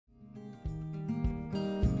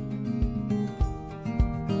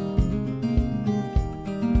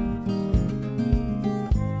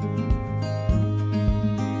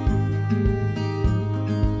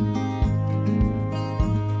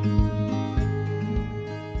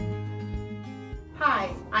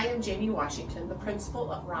Jamie Washington, the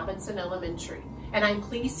principal of Robinson Elementary, and I'm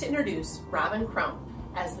pleased to introduce Robin Crump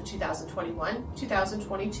as the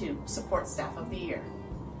 2021-2022 Support Staff of the Year.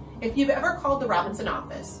 If you've ever called the Robinson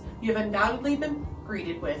office, you have undoubtedly been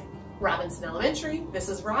greeted with Robinson Elementary, this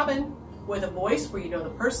is Robin, with a voice where you know the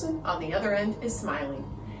person on the other end is smiling.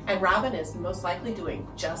 And Robin is most likely doing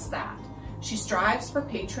just that. She strives for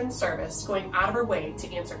patron service, going out of her way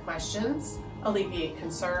to answer questions, alleviate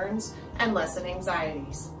concerns, and lessen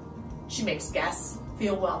anxieties. She makes guests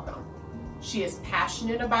feel welcome. She is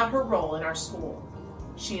passionate about her role in our school.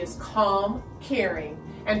 She is calm, caring,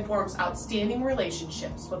 and forms outstanding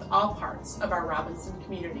relationships with all parts of our Robinson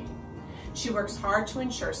community. She works hard to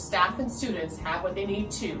ensure staff and students have what they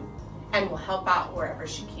need too, and will help out wherever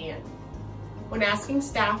she can. When asking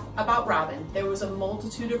staff about Robin, there was a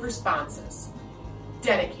multitude of responses.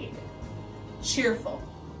 Dedicated, cheerful,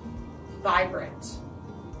 vibrant,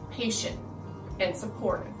 patient, and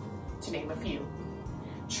supportive, to name a few.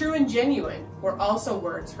 True and genuine were also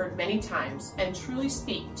words heard many times and truly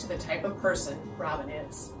speak to the type of person Robin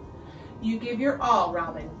is. You give your all,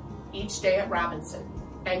 Robin, each day at Robinson,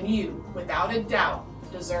 and you, without a doubt,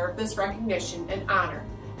 deserve this recognition and honor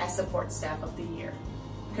as Support Staff of the Year.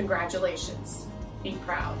 Congratulations. Be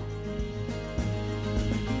proud.